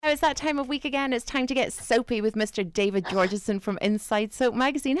it's that time of week again. It's time to get soapy with Mr. David Georgeson from Inside Soap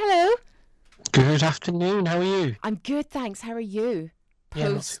Magazine. Hello. Good afternoon. How are you? I'm good, thanks. How are you? Yeah,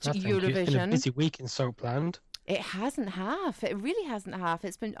 not too bad, thank you. It's been a Post-Eurovision. busy week in Soapland. It hasn't half. It really hasn't half.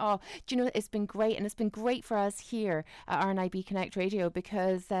 It's been, do you know, it's been great. And it's been great for us here at RNIB Connect Radio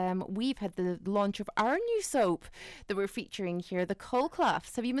because we've had the launch of our new soap that we're featuring here, the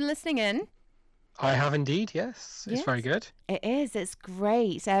Colcloughs. Have you been listening in? I have indeed, yes. It's Yes. very good. It is. It's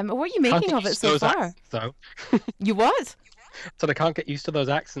great. What are you Can't making get of it used to so those far? accents, though. You what? So I can't get used to those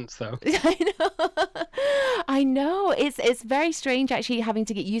accents, though. I know. I know. It's very strange actually having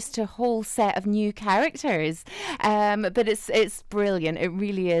to get used to a whole set of new characters. But it's brilliant. It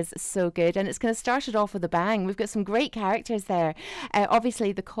really is so good. And it's going to start it off with a bang. We've got some great characters there.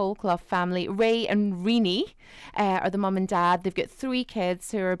 Obviously the Colclough family, Ray and Renée, are the mum and dad. They've got 3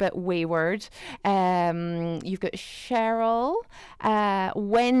 kids who are a bit wayward. You've got Cheryl,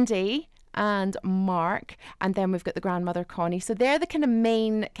 Wendy, and Mark, and then we've got the grandmother Connie. So they're the kind of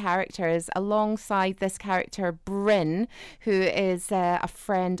main characters alongside this character Bryn, who is a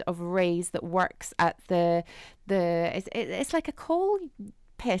friend of Ray's that works at it's like a coal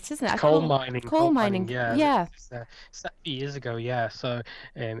pit, isn't it? Coal mining. Coal mining. Yeah. Yeah. It's a few years ago, yeah. So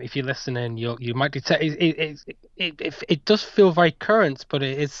if you listen in, you might detect it does feel very current, but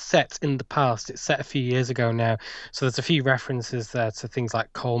it is set in the past. It's set a few years ago now. So there's a few references there to things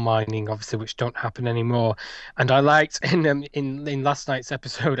like coal mining, obviously, which don't happen anymore. And I liked in last night's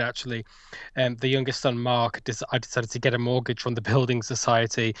episode actually, the youngest son Mark. I decided to get a mortgage from the building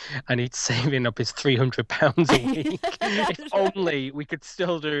society, and he's saving up his £300 a week. If only we could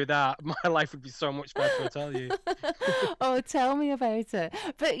still do that, my life would be so much better, I tell you. Oh, tell me about it.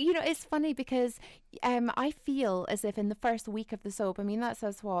 But you know, it's funny because I feel as if in the first week of the soap, I mean, that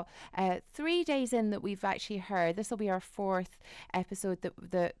says what, 3 days in that we've actually heard. This will be our 4th episode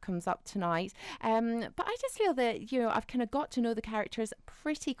that comes up tonight. But I just feel that, you know, I've kind of got to know the characters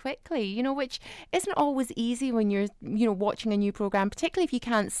pretty quickly, you know, which isn't always easy when you're, you know, watching a new program, particularly if you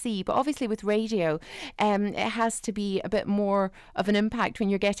can't see. But obviously with radio, it has to be a bit more of an impact when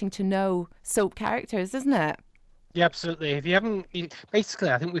you're getting to know soap characters, isn't it? Yeah, absolutely. If you haven't, basically,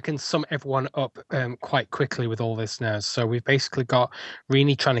 I think we can sum everyone up quite quickly with all this now. So we've basically got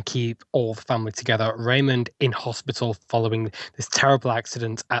Renée trying to keep all the family together. Raymond in hospital following this terrible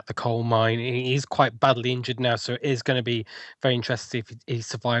accident at the coal mine. He's quite badly injured now, so it is going to be very interesting if he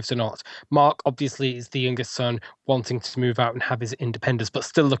survives or not. Mark, obviously, is the youngest son, wanting to move out and have his independence, but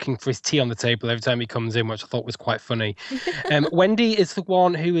still looking for his tea on the table every time he comes in, which I thought was quite funny. Wendy is the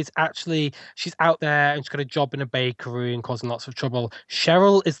one who is actually, she's out there and she's got a job in a bakery and causing lots of trouble.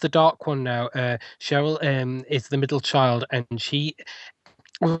 Cheryl is the dark one now. Cheryl is the middle child, and she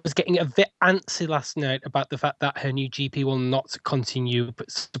was getting a bit antsy last night about the fact that her new GP will not continue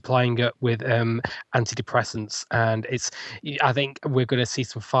supplying her with antidepressants, and I think we're going to see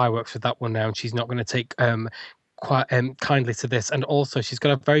some fireworks with that one now, and she's not going to take quite kindly to this. And also she's got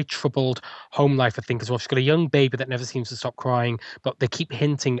a very troubled home life, I think, as well. She's got a young baby that never seems to stop crying, but they keep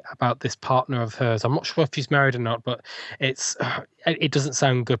hinting about this partner of hers. I'm not sure if she's married or not, but it doesn't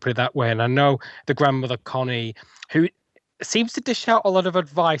sound good, put it that way. And I know the grandmother Connie, who seems to dish out a lot of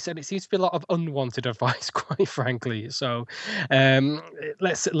advice, and it seems to be a lot of unwanted advice, quite frankly. So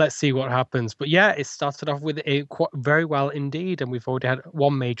let's see what happens. But yeah, it started off with it quite very well indeed, and we've already had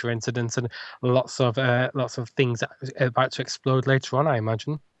one major incident and lots of things that are about to explode later on, I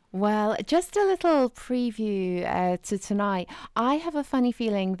imagine. Well, just a little preview to tonight. I have a funny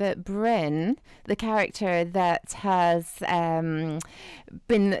feeling that Bryn, the character that has been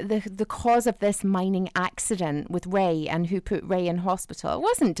the cause of this mining accident with Ray and who put Ray in hospital, it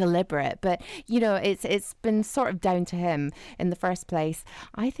wasn't deliberate, but you know, it's been sort of down to him in the first place.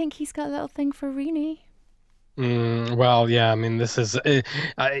 I think he's got a little thing for Renée. Well, yeah, I mean, this is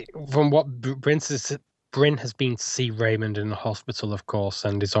from what Bryn has been to see Raymond in the hospital, of course,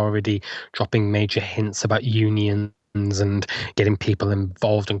 and is already dropping major hints about unions and getting people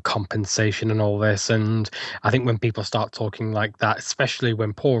involved and compensation and all this. And I think when people start talking like that, especially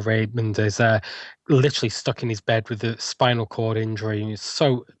when poor Raymond is literally stuck in his bed with a spinal cord injury, and it's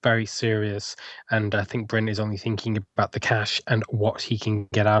so very serious. And I think Bryn is only thinking about the cash and what he can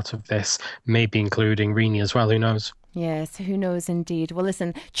get out of this, maybe including Renée as well. Who knows? Yes, who knows indeed. Well,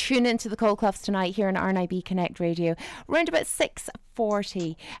 listen, tune into the Colcloughs tonight here on RNIB Connect Radio, around about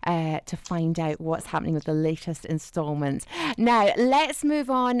 6:40 to find out what's happening with the latest instalment. Now, let's move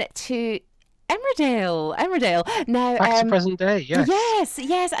on to Emmerdale. Now, Back to present day, yes.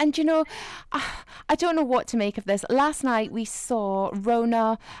 yes, and I don't know what to make of this. Last night we saw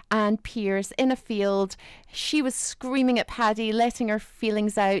Rona and Pierce in a field. She was screaming at Paddy, letting her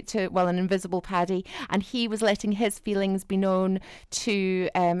feelings out to, well, an invisible Paddy, and he was letting his feelings be known to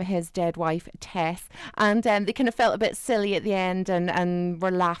his dead wife, Tess. And they kind of felt a bit silly at the end and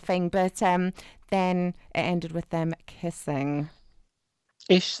were laughing, but then it ended with them kissing.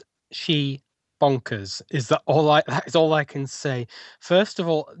 Is she bonkers? That is all I can say. First of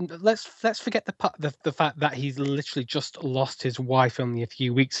all, let's forget the fact that he's literally just lost his wife only a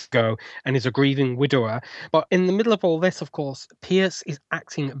few weeks ago and is a grieving widower. But in the middle of all this, of course, Pierce is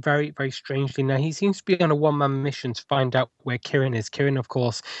acting very, very strangely now. He seems to be on a one-man mission to find out where Kieran is. Kieran, of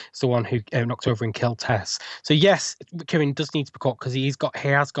course, is the one who knocked over and killed Tess. So yes, Kieran does need to be caught because he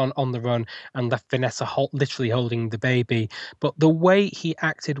has gone on the run and left Vanessa literally holding the baby. But the way he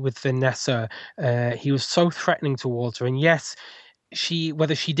acted with Vanessa, he was so threatening towards her. And yes,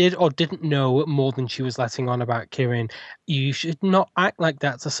 whether she did or didn't know more than she was letting on about Kieran, you should not act like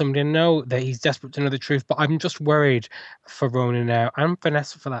that to somebody. I know that he's desperate to know the truth, but I'm just worried for Rona now, and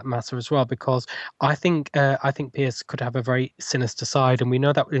Vanessa for that matter as well, because I think Pierce could have a very sinister side, and we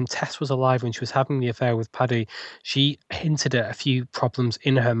know that when Tess was alive, when she was having the affair with Paddy, she hinted at a few problems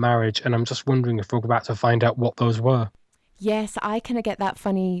in her marriage, and I'm just wondering if we're about to find out what those were. Yes, I kind of get that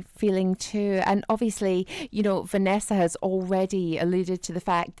funny feeling too. And obviously, Vanessa has already alluded to the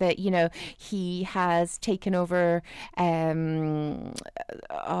fact that, he has taken over Kieran's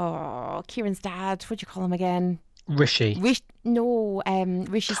dad. What do you call him again? Rishi. No,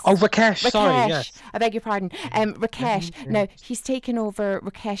 Rishi's. Oh, Rakesh. Sorry, yes. I beg your pardon. Rakesh. Now he's taken over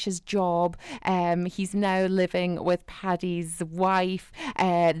Rakesh's job. He's now living with Paddy's wife.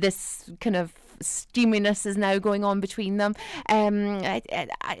 This kind of steaminess is now going on between them.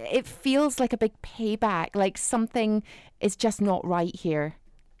 It feels like a big payback. Like something is just not right here.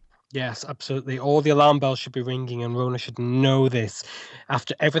 Yes, absolutely. All the alarm bells should be ringing, and Rona should know this.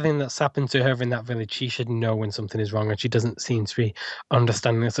 After everything that's happened to her in that village, she should know when something is wrong, and she doesn't seem to be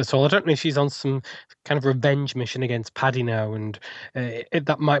understanding this at all. I don't know if she's on some kind of revenge mission against Paddy now, and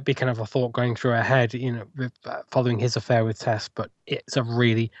that might be kind of a thought going through her head, following his affair with Tess, but it's a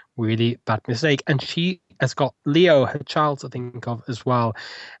really, really bad mistake. And she has got Leo, her child, to think of as well.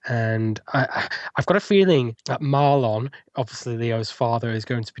 And I've got a feeling that Marlon, obviously Leo's father, is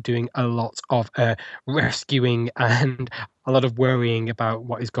going to be doing a lot of rescuing and a lot of worrying about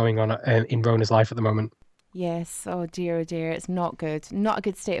what is going on in Rona's life at the moment. Yes, oh dear, it's not good. Not a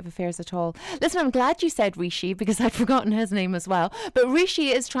good state of affairs at all. Listen, I'm glad you said Rishi because I'd forgotten his name as well. But Rishi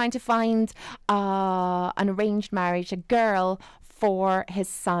is trying to find an arranged marriage, a girl for his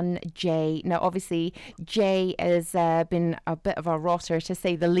son Jay. Now, obviously, Jay has been a bit of a rotter to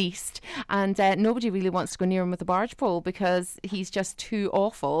say the least, and nobody really wants to go near him with a barge pole because he's just too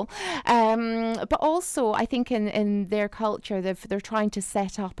awful. But also, I think in their culture, they're trying to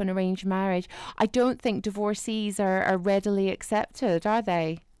set up an arranged marriage. I don't think divorcees are readily accepted, are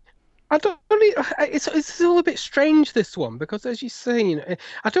they? I don't really. It's all a bit strange, this one, because as you say,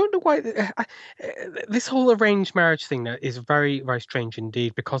 I don't know why this whole arranged marriage thing is very, very strange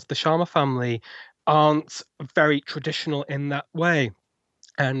indeed. Because the Sharma family aren't very traditional in that way,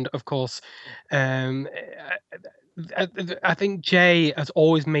 and of course, um, I think Jay has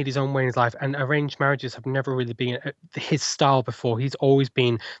always made his own way in his life, and arranged marriages have never really been his style before. He's always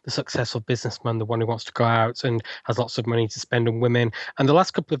been the successful businessman, the one who wants to go out and has lots of money to spend on women. And the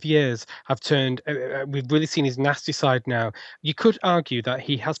last couple of years have turned, we've really seen his nasty side now. You could argue that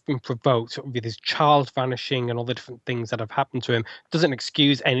he has been provoked with his child vanishing and all the different things that have happened to him. Doesn't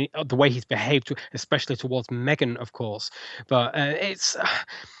excuse the way he's behaved, especially towards Megan, of course. But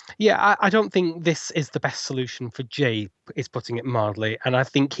yeah, I don't think this is the best solution for Jay, is putting it mildly. And I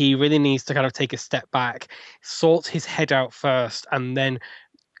think he really needs to kind of take a step back, sort his head out first, and then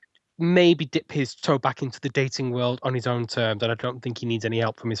maybe dip his toe back into the dating world on his own terms. And I don't think he needs any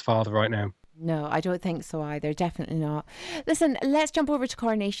help from his father right now. No, I don't think so either. Definitely not. Listen, let's jump over to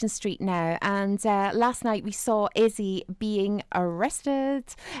Coronation Street now. And last night we saw Izzy being arrested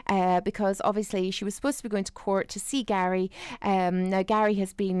because obviously she was supposed to be going to court to see Gary. Now, Gary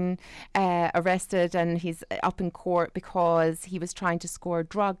has been arrested and he's up in court because he was trying to score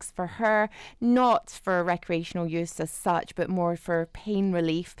drugs for her, not for recreational use as such, but more for pain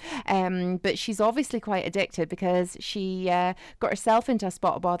relief. But she's obviously quite addicted because she got herself into a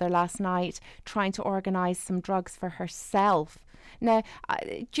spot of bother last night trying to organise some drugs for herself. Now,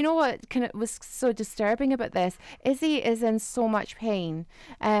 do you know what kind of was so disturbing about this? Izzy is in so much pain.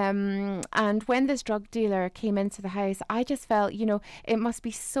 And when this drug dealer came into the house, I just felt, it must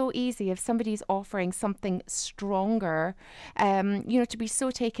be so easy if somebody's offering something stronger, to be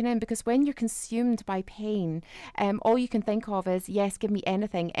so taken in, because when you're consumed by pain, all you can think of is, yes, give me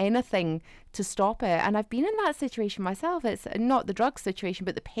anything to stop it. And I've been in that situation myself. It's not the drug situation,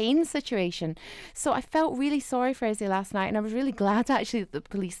 but the pain situation. So I felt really sorry for Izzy last night, and I was really glad actually that the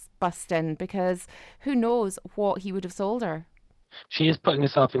police bust in, because who knows what he would have sold her. She is putting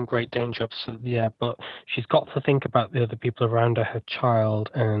herself in great danger, absolutely, yeah, but she's got to think about the other people around her, her child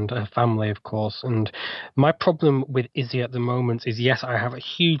and her family, of course. And my problem with Izzy at the moment is, yes, I have a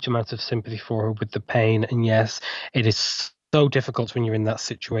huge amount of sympathy for her with the pain, and yes, it is so difficult when you're in that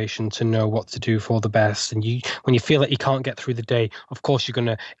situation to know what to do for the best. And when you feel like you can't get through the day, of course you're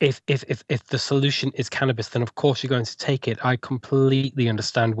gonna, if the solution is cannabis, then of course you're going to take it. I completely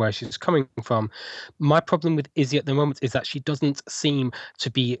understand where she's coming from. My problem with Izzy at the moment is that she doesn't seem to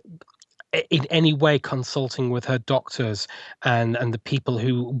be in any way consulting with her doctors and the people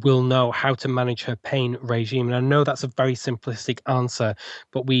who will know how to manage her pain regime. And I know that's a very simplistic answer,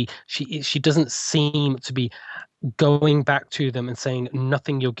 but she doesn't seem to be going back to them and saying,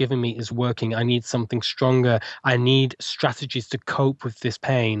 nothing you're giving me is working. I need something stronger. I need strategies to cope with this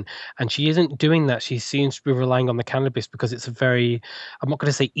pain. And she isn't doing that. She seems to be relying on the cannabis because it's a very, I'm not going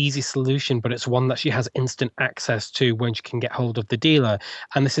to say easy solution, but it's one that she has instant access to when she can get hold of the dealer.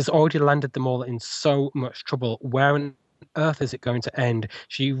 And this has already landed them all in so much trouble. Where on earth is it going to end?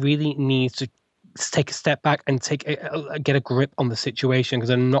 She really needs to take a step back and get a grip on the situation, because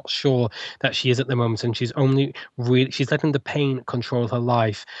I'm not sure that she is at the moment, and she's letting the pain control her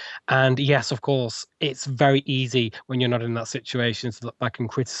life. And yes, of course, it's very easy when you're not in that situation to look back and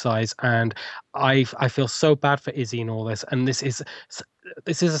criticize. And I feel so bad for Izzy in all this, and this is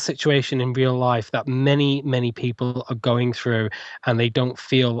a situation in real life that many people are going through, and they don't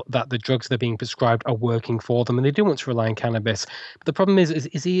feel that the drugs they're being prescribed are working for them, and they do want to rely on cannabis. But the problem is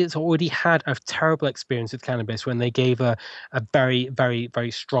he has already had a terrible experience with cannabis when they gave her a very, very,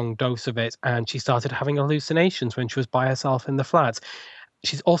 very strong dose of it, and she started having hallucinations when she was by herself in the flat.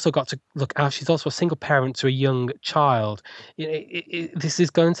 She's also got to look out. She's also a single parent to a young child. This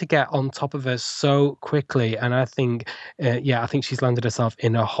is going to get on top of her so quickly, and I think, I think she's landed herself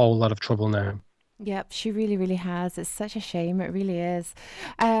in a whole lot of trouble now. Yep, she really, really has. It's such a shame. It really is.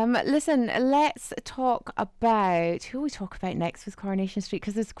 Listen, let's talk about who we talk about next with Coronation Street,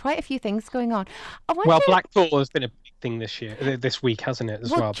 because there's quite a few things going on. I wonder. Well, Blackpool has been a big thing this week, hasn't it,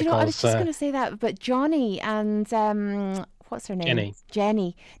 as well? Do you know, I was Because just going to say that, but Johnny and what's her name? Jenny.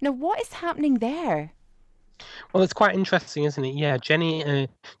 Jenny. Now, what is happening there? Well, it's quite interesting, isn't it? Yeah, Johnny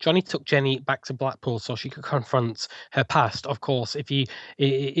took Jenny back to Blackpool so she could confront her past. Of course, if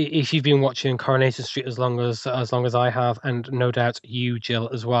you've been watching Coronation Street as long as I have, and no doubt you, Jill,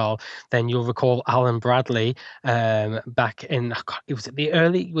 as well, then you'll recall Alan Bradley, back in, oh God, was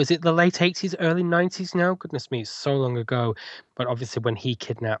it the late 80s, early 90s now? Goodness me, it's so long ago. But obviously, when he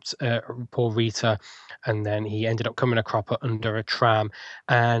kidnapped poor Rita, and then he ended up coming a cropper under a tram.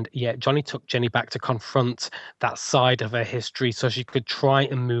 And yeah, Johnny took Jenny back to confront that side of her history so she could try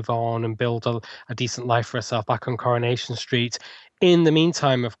and move on and build a decent life for herself back on Coronation Street. In the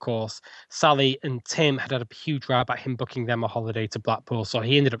meantime, of course, Sally and Tim had a huge row about him booking them a holiday to Blackpool. So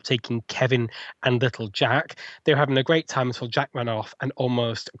he ended up taking Kevin and little Jack. They were having a great time until Jack ran off and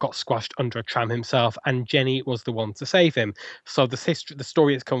almost got squashed under a tram himself. And Jenny was the one to save him. So the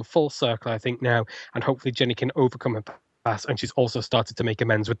story has come full circle, I think, now. And hopefully Jenny can overcome her past. And she's also started to make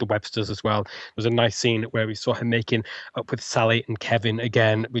amends with the Websters as well. There was a nice scene where we saw her making up with Sally and Kevin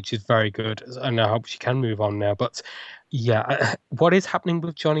again, which is very good. And I hope she can move on now. But yeah, what is happening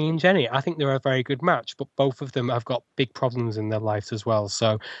with Johnny and Jenny? I think they're a very good match, but both of them have got big problems in their lives as well.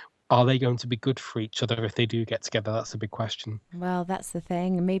 So are they going to be good for each other if they do get together? That's a big question. Well, that's the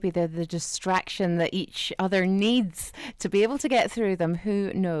thing. Maybe they're the distraction that each other needs to be able to get through them.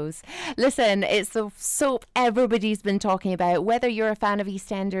 Who knows? Listen, it's the soap everybody's been talking about. Whether you're a fan of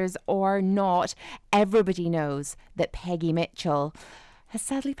EastEnders or not, everybody knows that Peggy Mitchell has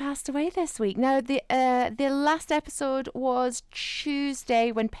sadly passed away this week. Now, the last episode was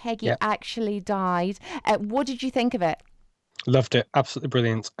Tuesday when Peggy actually died. What did you think of it? Loved it. Absolutely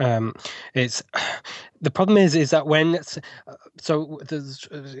brilliant. It's the problem is that when there's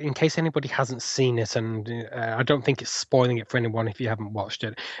in case anybody hasn't seen it, and I don't think it's spoiling it for anyone if you haven't watched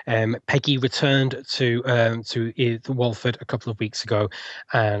it. Peggy returned to Walford a couple of weeks ago,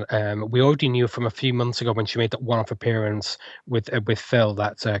 and we already knew from a few months ago when she made that one-off appearance with Phil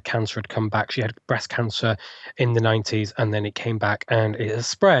that cancer had come back. She had breast cancer in the 90s, and then it came back and it has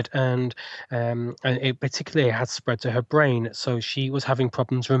spread, and it particularly had spread to her brain. So she was having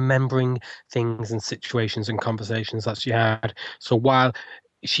problems remembering things and situations and conversations that she had. So while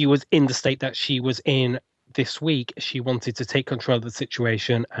she was in the state that she was in this week, she wanted to take control of the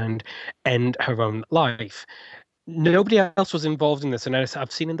situation and end her own life. Nobody else was involved in this, and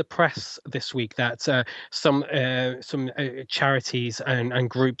I've seen in the press this week that some charities and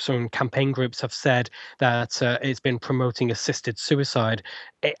groups and campaign groups have said that it's been promoting assisted suicide.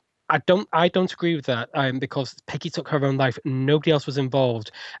 It, I don't agree with that because Peggy took her own life. Nobody else was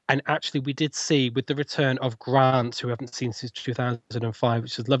involved, and actually, we did see with the return of Grant, who we haven't seen since 2005,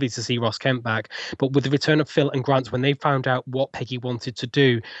 which is lovely to see Ross Kemp back. But with the return of Phil and Grant, when they found out what Peggy wanted to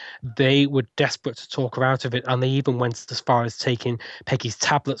do, they were desperate to talk her out of it, and they even went as far as taking Peggy's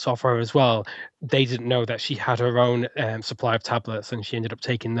tablets off her as well. They didn't know that she had her own supply of tablets, and she ended up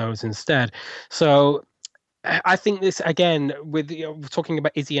taking those instead. So I think this again with we're talking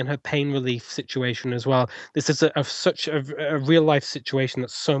about Izzy and her pain relief situation as well. This is such a real life situation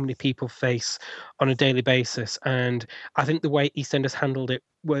that so many people face on a daily basis, and I think the way EastEnders handled it,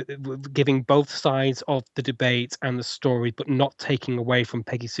 were giving both sides of the debate and the story, but not taking away from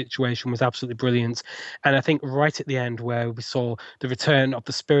Peggy's situation, was absolutely brilliant. And I think right at the end, where we saw the return of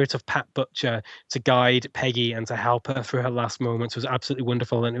the spirit of Pat Butcher to guide Peggy and to help her through her last moments, was absolutely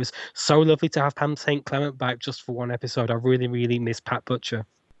wonderful. And it was so lovely to have Pam St. Clement back just for one episode. I really, really miss Pat Butcher.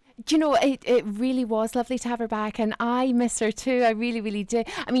 Do you know, it really was lovely to have her back, and I miss her too. I really, really do.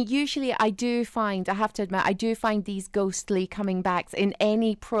 I mean, usually I have to admit, I do find these ghostly coming backs in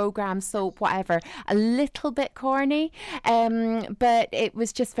any program, soap, whatever, a little bit corny. But it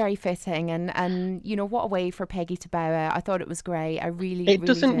was just very fitting, and what a way for Peggy to bow out. I thought it was great. I really, It really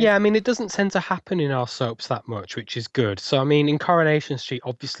doesn't, did. yeah, I mean, it doesn't tend to happen in our soaps that much, which is good. So, I mean, in Coronation Street,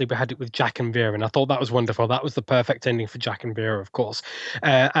 obviously, we had it with Jack and Vera, and I thought that was wonderful. That was the perfect ending for Jack and Vera, of course.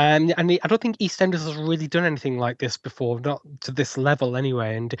 And I don't think EastEnders has really done anything like this before, not to this level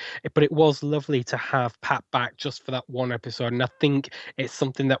anyway. But it was lovely to have Pat back just for that one episode, and I think it's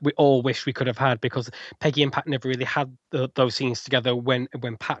something that we all wish we could have had because Peggy and Pat never really had those scenes together when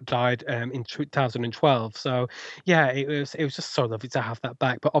Pat died in 2012. So yeah, it was just so lovely to have that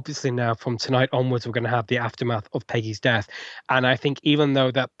back. But obviously now from tonight onwards, we're going to have the aftermath of Peggy's death. And I think even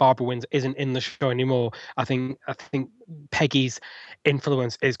though that Barbara Windsor isn't in the show anymore, I think Peggy's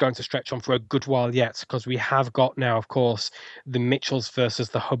influence is going to stretch on for a good while yet because we have got now, of course, the Mitchells versus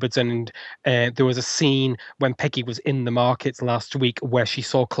the Hubbards, and there was a scene when Peggy was in the markets last week where she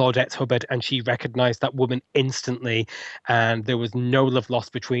saw Claudette Hubbard and she recognized that woman instantly, and there was no love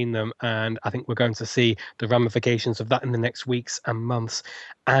lost between them. And I think we're going to see the ramifications of that in the next weeks and months.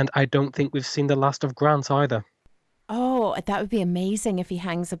 And I don't think we've seen the last of Grant either. Oh, that would be amazing if he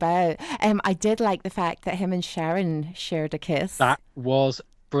hangs about. I did like the fact that him and Sharon shared a kiss. That was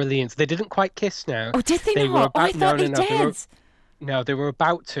brilliant. They didn't quite kiss now. Oh, did they They were not? Oh, I about, no, thought no, they no. did. No, they were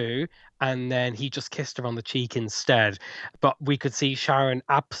about to, and then he just kissed her on the cheek instead. But we could see Sharon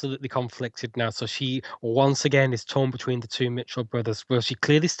absolutely conflicted now. So she once again is torn between the two Mitchell brothers. Well, she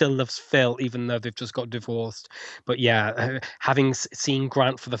clearly still loves Phil, even though they've just got divorced. But yeah, having seen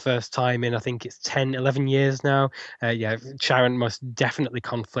Grant for the first time in, I think it's 10, 11 years now, yeah, Sharon most definitely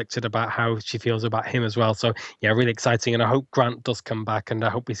conflicted about how she feels about him as well. So yeah, really exciting. And I hope Grant does come back, and I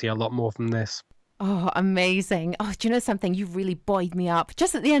hope we see a lot more from this. Oh, amazing. Oh, do you know something? You really buoyed me up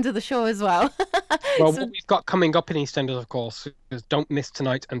just at the end of the show as well. Well, what So, we've got coming up in EastEnders, of course, is don't miss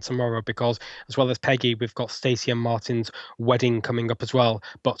tonight and tomorrow because, as well as Peggy, we've got Stacey and Martin's wedding coming up as well.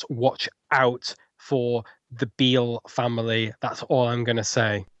 But watch out for the Beale family. That's all I'm going to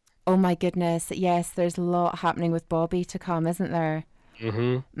say. oh my goodness. Yes, there's a lot happening with Bobby to come, isn't there?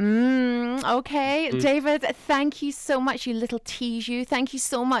 Hmm. Okay, David, thank you so much, you little tease you. Thank you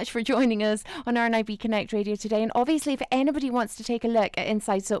so much for joining us on RNIB Connect Radio today. And obviously, if anybody wants to take a look at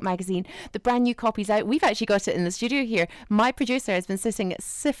Inside Soap Magazine, the brand new copy's out. We've actually got it in the studio here. My producer has been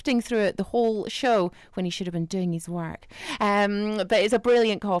sifting through it the whole show when he should have been doing his work. But it's a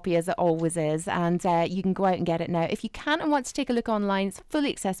brilliant copy, as it always is. And you can go out and get it now. If you can't and want to take a look online, it's a fully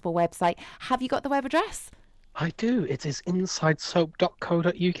accessible website. Have you got the web address? I do. It is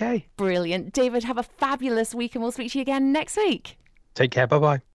insidesoap.co.uk. Brilliant. David, have a fabulous week and we'll speak to you again next week. Take care. Bye bye.